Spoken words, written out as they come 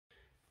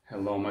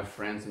Hello my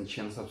friends and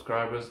channel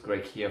subscribers,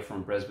 Greg here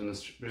from Brisbane,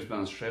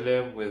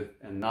 Australia with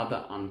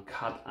another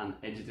uncut,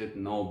 unedited,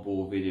 no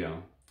bull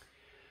video.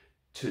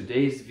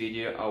 Today's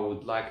video I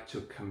would like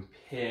to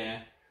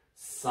compare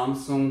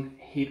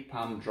Samsung heat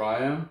pump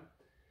dryer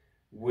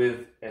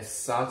with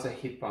Esatto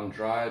heat pump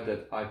dryer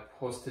that I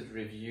posted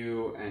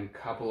review and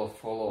couple of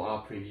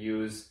follow-up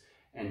reviews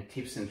and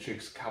tips and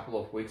tricks a couple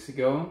of weeks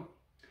ago.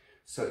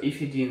 So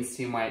if you didn't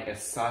see my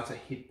Esatto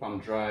heat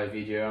pump dryer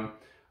video,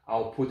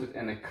 I'll put it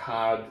in a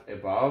card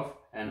above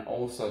and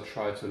also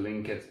try to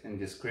link it in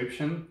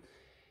description.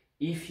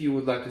 If you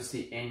would like to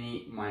see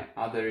any of my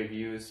other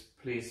reviews,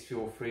 please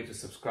feel free to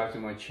subscribe to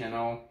my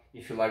channel.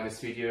 If you like this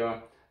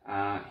video,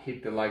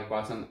 hit the like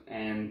button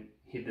and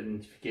hit the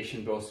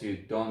notification bell so you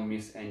don't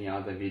miss any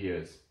other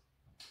videos.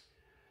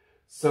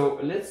 So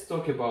let's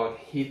talk about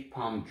heat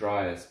pump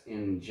dryers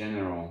in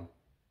general.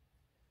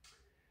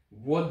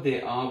 What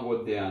they are,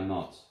 what they are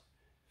not.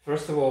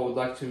 First of all, I would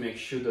like to make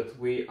sure that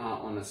we are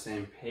on the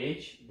same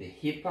page. The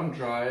heat pump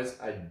dryers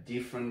are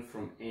different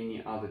from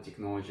any other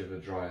technology of the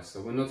dryer. So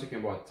we're not talking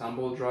about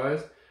tumble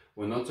dryers,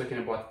 we're not talking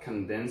about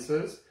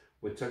condensers,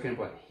 we're talking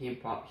about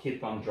heat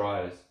pump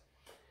dryers.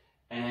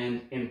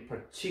 And in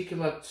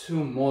particular,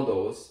 two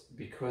models,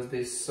 because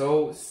they're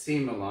so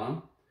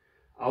similar,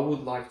 I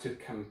would like to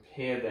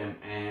compare them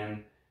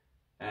and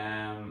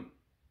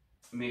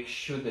make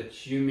sure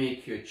that you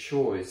make your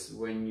choice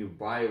when you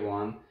buy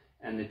one,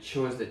 and the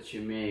choice that you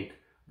make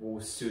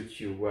will suit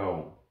you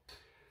well.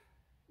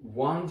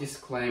 One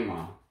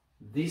disclaimer,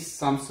 this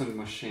Samsung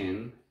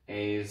machine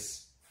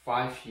is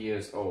 5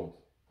 years old.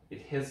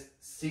 It has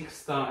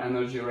 6-star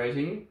energy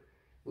rating.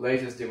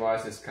 Latest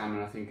devices come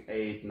in I think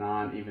 8,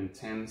 9, even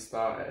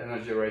 10-star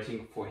energy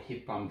rating for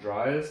heat pump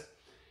dryers.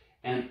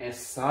 And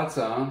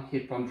Esatto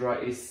heat pump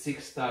dryer is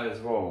 6-star as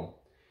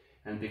well.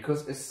 And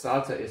because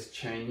Esatto is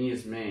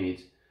Chinese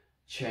made,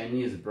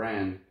 Chinese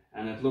brand,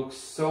 and it looks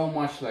so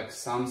much like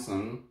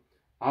Samsung,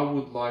 I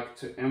would like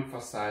to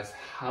emphasize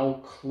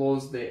how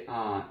close they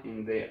are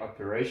in their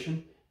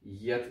operation,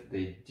 yet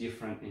they're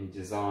different in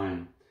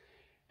design.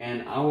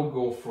 And I will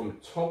go from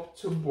top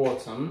to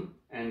bottom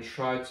and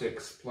try to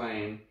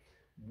explain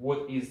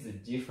what is the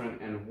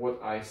difference and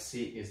what I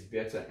see is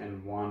better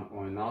in one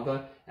or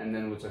another. And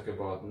then we'll talk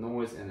about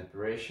noise and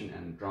operation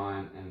and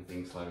drying and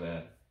things like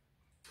that.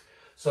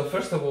 So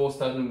first of all,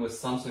 starting with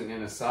Samsung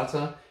and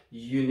Esatto,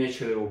 you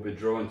naturally will be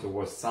drawn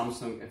towards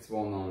Samsung. It's a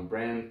well-known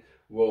brand,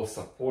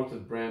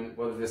 well-supported brand.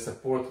 Whether they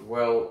support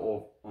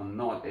well or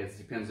not, it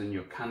depends on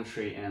your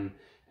country and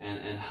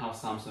how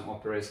Samsung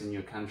operates in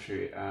your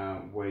country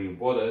where you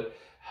bought it.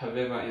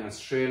 However, in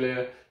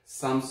Australia,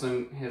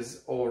 Samsung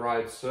has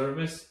alright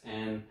service,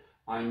 and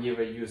I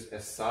never use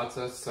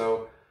Esatto,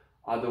 so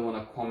I don't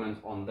want to comment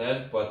on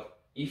that. But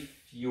if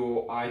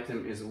your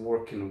item is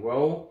working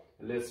well,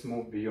 let's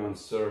move beyond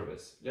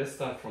service. Let's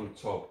start from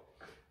top.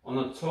 On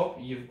the top,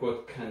 you've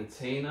got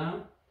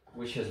container,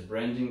 which has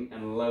branding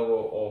and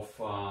level of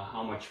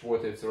how much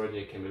water it's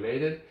already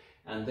accumulated.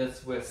 And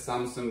that's where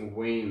Samsung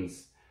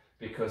wins,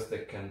 because the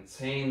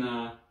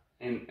container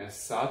in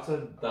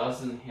Esatto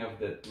doesn't have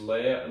that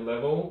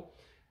level,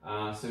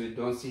 so you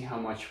don't see how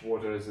much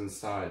water is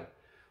inside.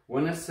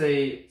 When I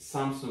say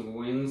Samsung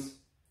wins,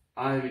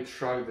 I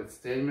retract that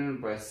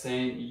statement by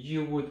saying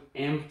you would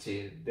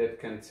empty that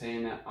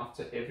container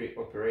after every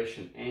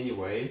operation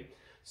anyway.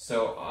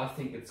 So I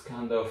think it's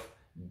kind of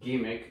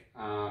gimmick,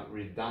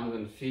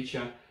 redundant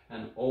feature.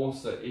 And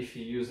also, if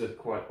you use it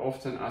quite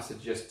often, I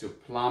suggest to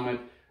plumb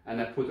it.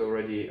 And I put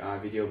already a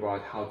video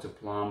about how to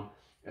plumb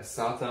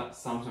Esatto.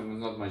 Samsung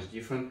is not much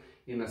different.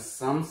 In a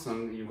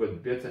Samsung, you've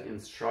got better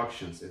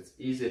instructions. It's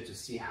easier to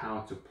see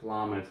how to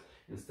plumb it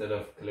instead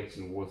of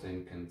collecting water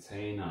in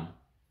container.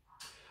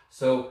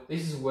 So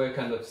this is where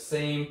kind of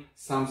same,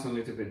 Samsung a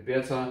little bit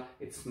better.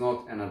 It's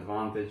not an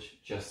advantage,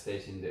 just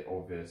stating the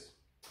obvious.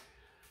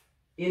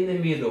 In the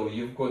middle,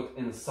 you've got,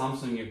 in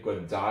Samsung, you've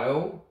got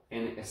dial.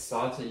 In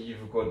Esatto,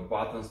 you've got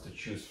buttons to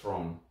choose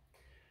from.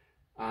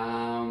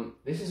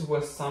 This is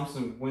where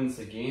Samsung wins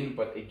again,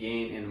 but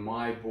again, in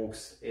my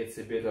books, it's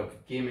a bit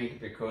of gimmick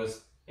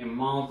because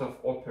amount of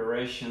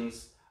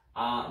operations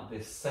are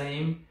the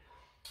same.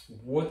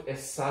 What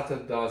Esatto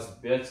does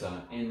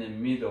better, in the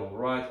middle,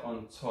 right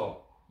on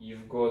top,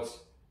 you've got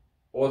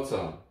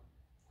auto,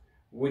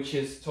 which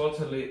is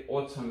totally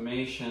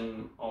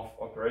automation of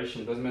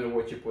operation. Doesn't matter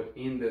what you put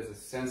in, there's a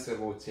sensor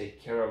will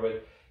take care of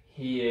it.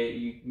 Here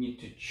you need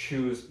to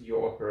choose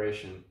your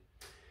operation.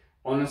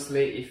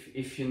 Honestly,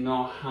 if you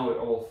know how it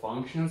all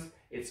functions,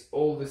 it's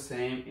all the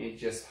same. It's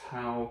just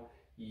how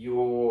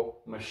your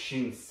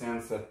machine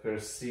sensor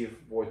perceive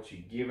what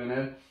you're giving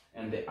it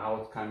and the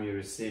outcome you're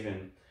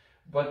receiving.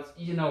 But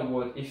you know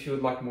what, if you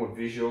would like more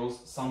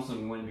visuals,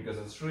 Samsung win because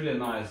it's really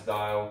nice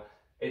dial.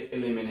 It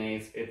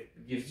eliminates,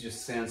 it gives you a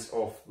sense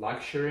of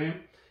luxury.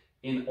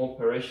 In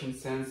operation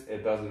sense,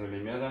 it doesn't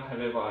really matter.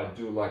 However, I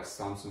do like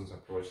Samsung's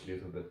approach a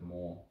little bit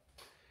more.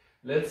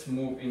 Let's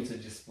move into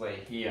display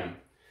here.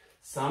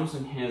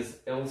 Samsung has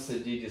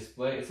LCD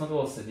display. It's not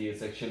LCD,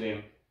 it's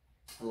actually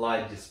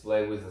light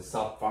display with the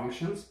sub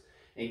functions.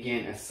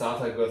 Again,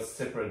 Esatto got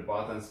separate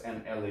buttons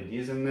and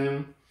LEDs in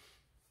them.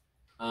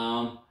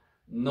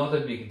 Not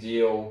a big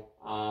deal.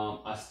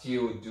 I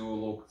still do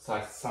look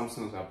like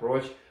Samsung's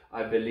approach.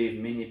 I believe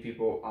many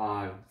people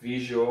are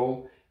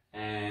visual,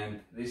 and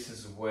this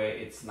is where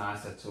it's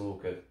nicer to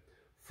look at.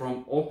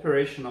 From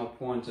operational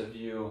point of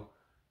view,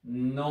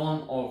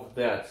 none of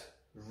that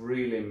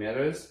really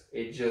matters.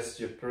 It's just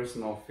your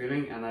personal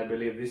feeling, and I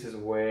believe this is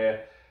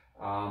where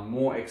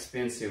more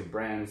expensive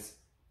brands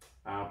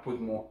put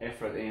more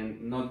effort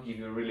in, not give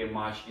you really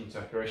much into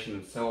operation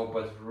itself,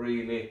 but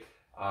really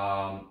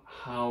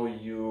how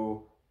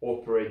you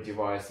operate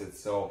device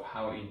itself,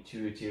 how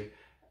intuitive.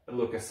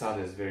 Look,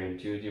 Esatto is very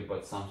intuitive,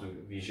 but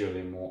Samsung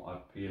visually more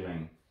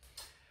appealing.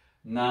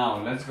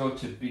 Now let's go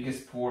to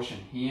biggest portion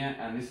here,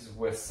 and this is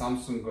where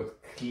Samsung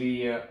got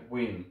clear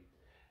win.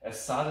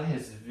 Esatto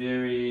has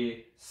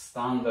very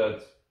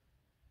standard,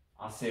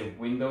 I'll say,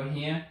 window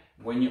here.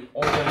 When you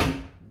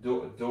open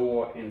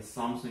door in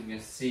Samsung, you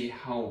see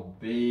how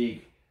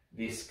big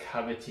this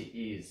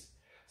cavity is.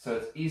 So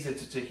it's easy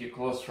to take your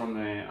clothes from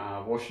the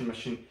washing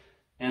machine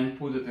and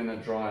put it in a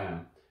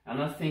dryer.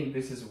 And I think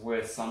this is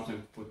where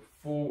Samsung put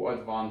full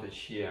advantage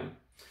here.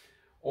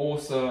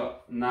 Also,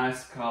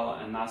 nice color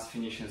and nice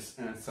finishes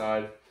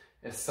inside.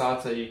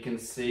 Esatto, you can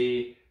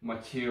see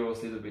materials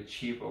a little bit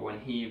cheaper. When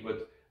he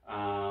put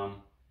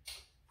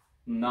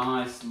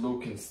nice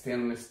looking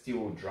stainless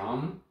steel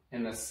drum.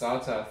 In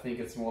Esatto, I think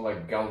it's more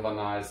like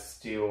galvanized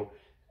steel.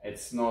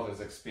 It's not as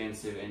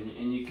expensive,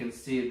 and you can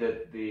see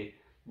that the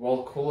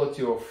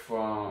quality of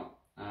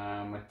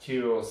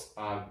materials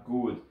are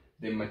good,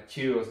 the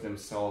materials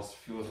themselves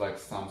feels like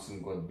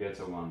Samsung got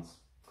better ones.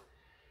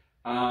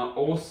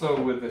 Also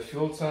with the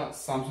filter,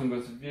 Samsung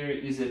got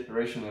very easy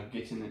operation of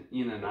getting it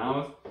in and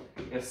out.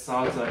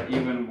 Esatto,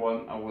 even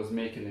when I was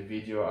making a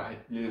video, I had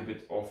a little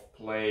bit of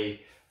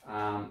play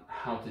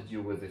how to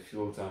deal with the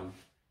filter.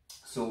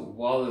 So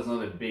while it's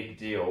not a big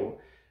deal,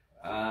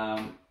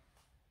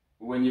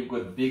 when you've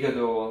got bigger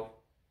door,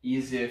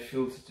 easier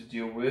filter to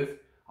deal with,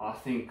 I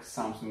think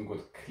Samsung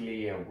got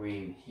clear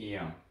win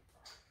here.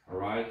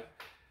 Alright,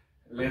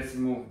 let's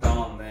move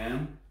down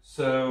then.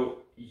 So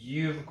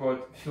you've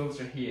got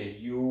filter here,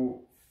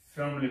 you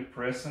firmly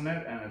press on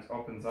it and it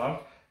opens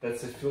up.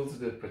 That's a filter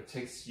that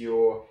protects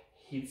your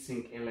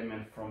heatsink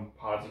element from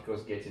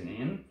particles getting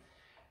in.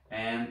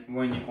 And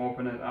when you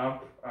open it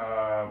up,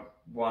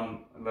 one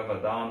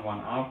lever down,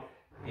 one up,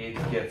 it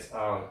gets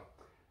out.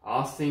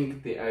 I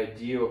think the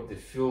idea of the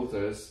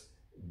filters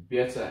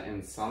better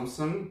in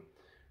Samsung,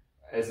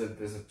 as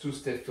there's a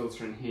two-step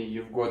filter in here.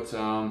 You've got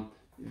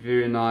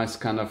very nice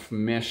kind of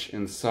mesh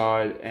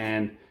inside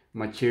and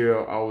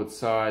material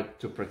outside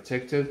to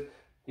protect it.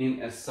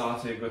 In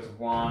Esatto, you got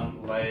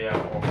one layer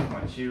of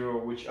material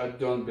which I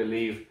don't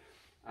believe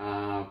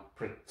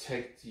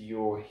protect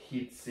your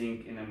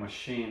heatsink in a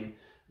machine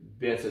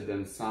better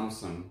than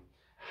Samsung.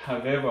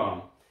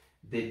 However,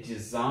 the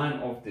design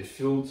of the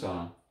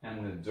filter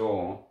and the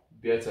door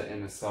better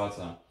in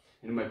Esatto.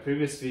 In my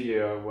previous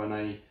video, when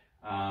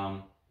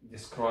I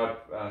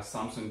described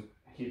Samsung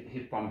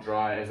heat pump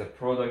dryer as a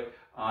product,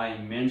 I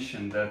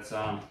mentioned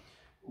that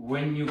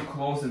when you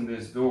close in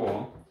this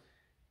door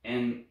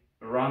and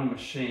run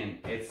machine,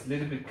 it's a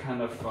little bit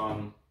kind of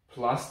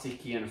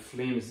plasticky and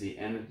flimsy,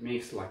 and it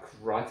makes like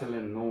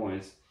rattling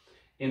noise.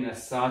 In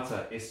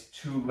Esatto, it's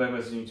two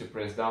levers you need to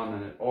press down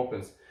and it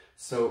opens.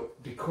 So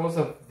because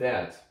of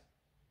that,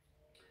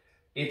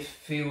 it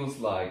feels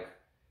like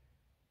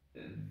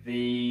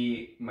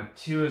the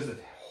materials that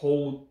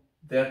hold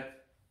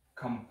that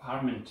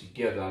compartment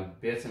together are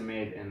better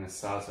made in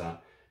Esatto.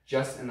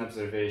 Just an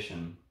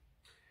observation.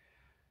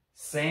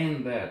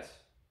 Saying that,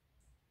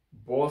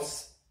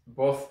 both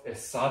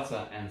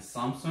Esatto and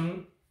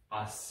Samsung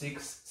are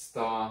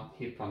 6-star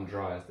heat pump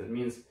dryers. That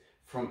means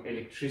from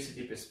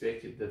electricity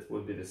perspective, that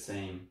would be the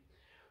same.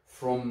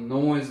 From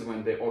noise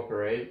when they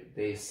operate,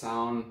 they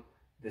sound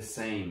the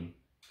same.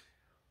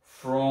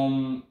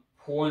 From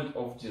point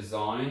of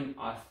design,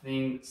 I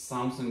think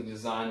Samsung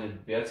designed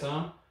it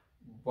better,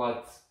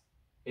 but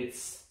it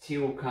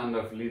still kind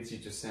of leads you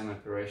to same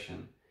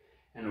operation.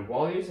 And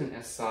while using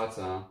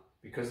Esatto,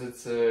 because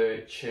it's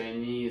a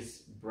Chinese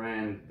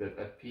brand that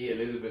appeared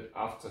a little bit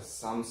after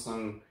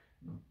Samsung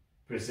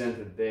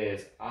presented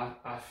theirs,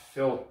 I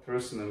felt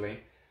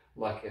personally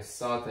like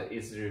Esatto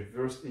is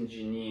reverse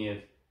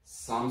engineered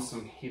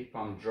Samsung heat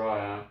pump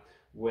dryer,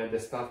 where they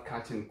start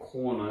cutting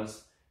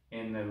corners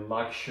in the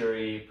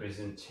luxury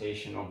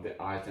presentation of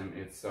the item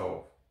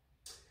itself.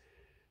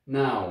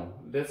 Now,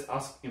 let's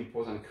ask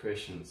important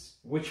questions.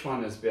 Which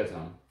one is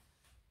better?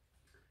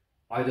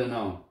 I don't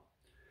know.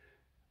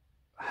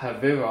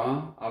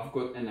 However, I've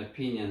got an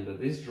opinion that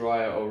this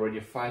dryer already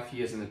 5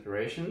 years in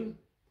operation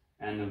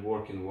and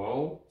working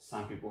well.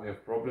 Some people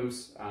have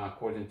problems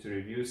according to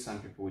reviews, some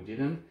people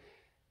didn't.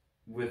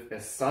 With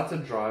Esatto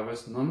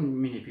drivers, not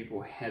many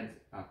people had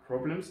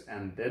problems,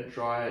 and that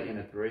dryer in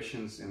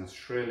operations in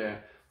Australia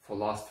for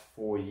last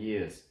 4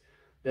 years.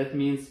 That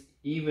means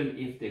even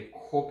if they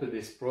copy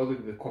this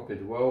product, they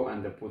copied well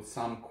and they put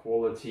some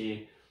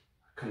quality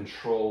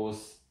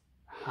controls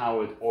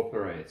how it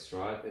operates,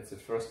 right? It's the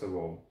first of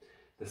all.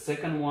 The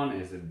second one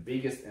is the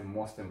biggest and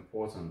most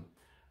important.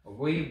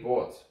 We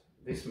bought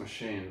this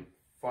machine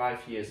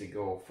 5 years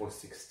ago for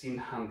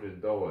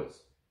 $1,600.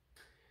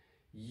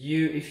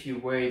 If you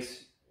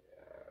wait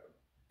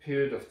a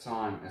period of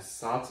time,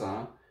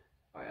 Esatto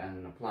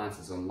and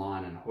appliances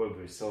online and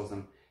whoever sells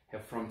them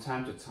have from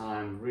time to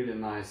time really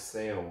nice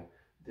sale.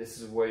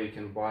 This is where you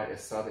can buy a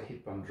Esatto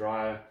heat pump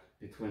dryer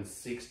between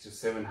 $600 to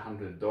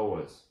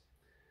 $700.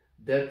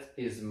 That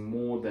is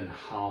more than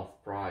half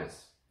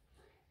price.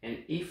 And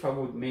if I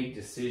would make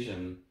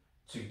decision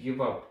to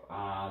give up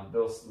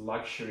those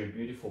luxury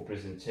beautiful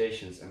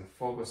presentations and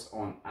focus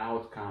on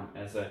outcome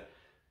as a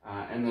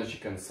energy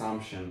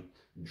consumption,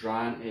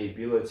 drying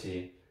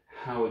ability,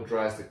 how it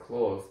dries the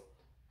cloth,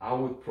 I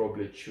would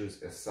probably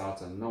choose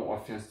Esatto. No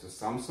offense to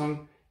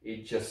Samsung,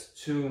 it's just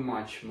too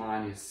much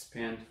money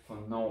spent for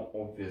no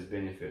obvious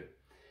benefit.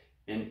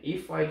 And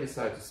if I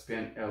decide to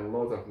spend a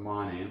lot of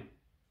money,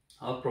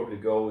 I'll probably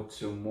go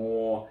to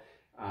more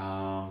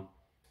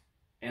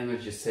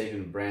energy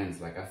saving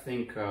brands. Like I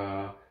think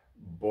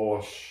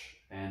Bosch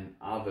and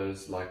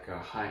others like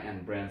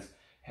high-end brands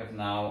have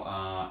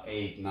now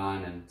 8,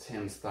 9 and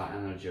 10 star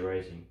energy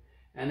rating.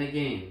 And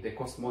again, they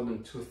cost more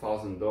than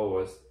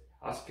 $2,000.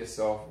 Ask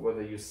yourself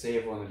whether you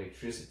save on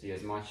electricity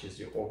as much as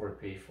you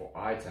overpay for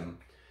item.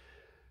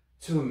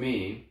 To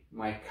me,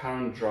 my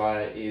current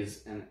dryer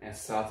is an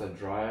Esatto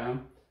dryer.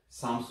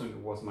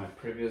 Samsung was my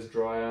previous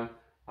dryer.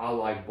 I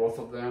like both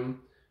of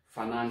them.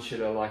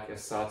 Financially, I like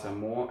Esatto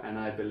more, and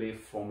I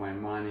believe for my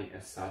money,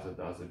 Esatto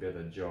does a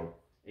better job.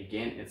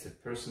 Again, it's a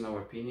personal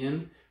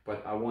opinion,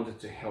 but I wanted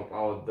to help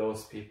out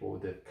those people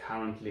that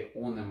currently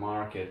on the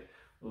market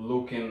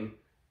looking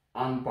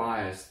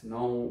unbiased,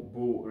 no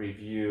bull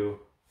review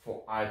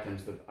for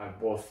items that I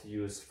both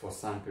used for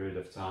some period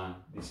of time.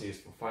 This is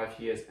for 5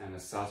 years and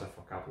Esatto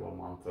for a couple of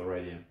months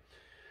already.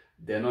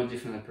 They're no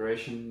different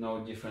operation,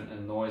 no different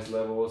in noise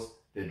levels.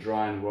 They're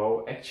drying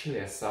well. Actually,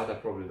 Esatto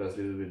probably does a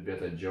little bit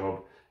better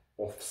job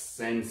of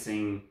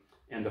sensing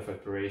end of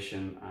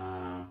operation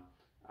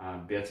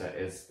better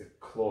as the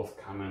cloth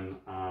coming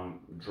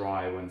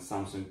dry, when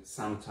Samsung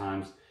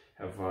sometimes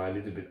have a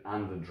little bit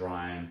under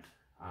drying.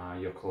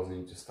 Your clothes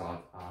need to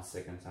start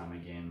second time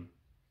again.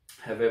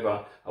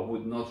 However, I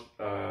would not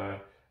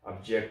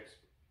object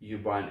you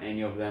buying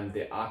any of them.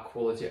 They are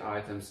quality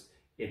items.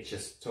 It's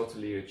just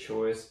totally your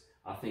choice.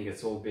 I think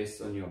it's all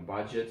based on your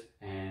budget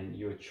and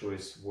your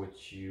choice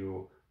what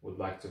you would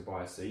like to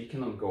buy. So you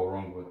cannot go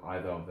wrong with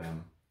either of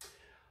them.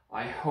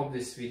 I hope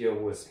this video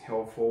was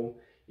helpful.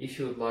 If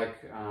you would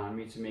like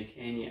me to make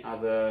any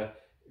other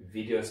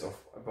videos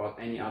about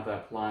any other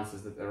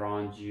appliances that are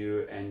around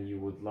you and you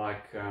would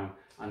like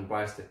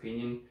unbiased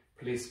opinion,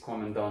 please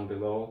comment down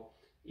below.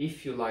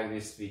 If you like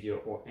this video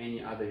or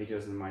any other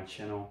videos in my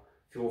channel,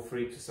 feel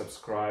free to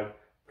subscribe.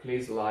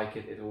 Please like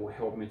it, it will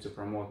help me to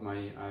promote my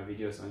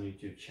videos on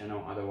YouTube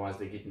channel, otherwise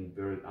they're getting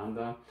buried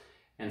under.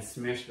 And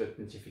smash that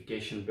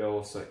notification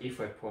bell so if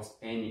I post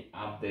any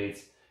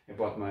updates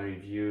about my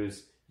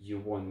reviews, you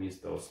won't miss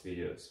those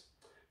videos.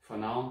 For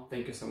now,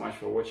 thank you so much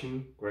for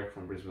watching. Greg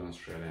from Brisbane,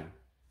 Australia.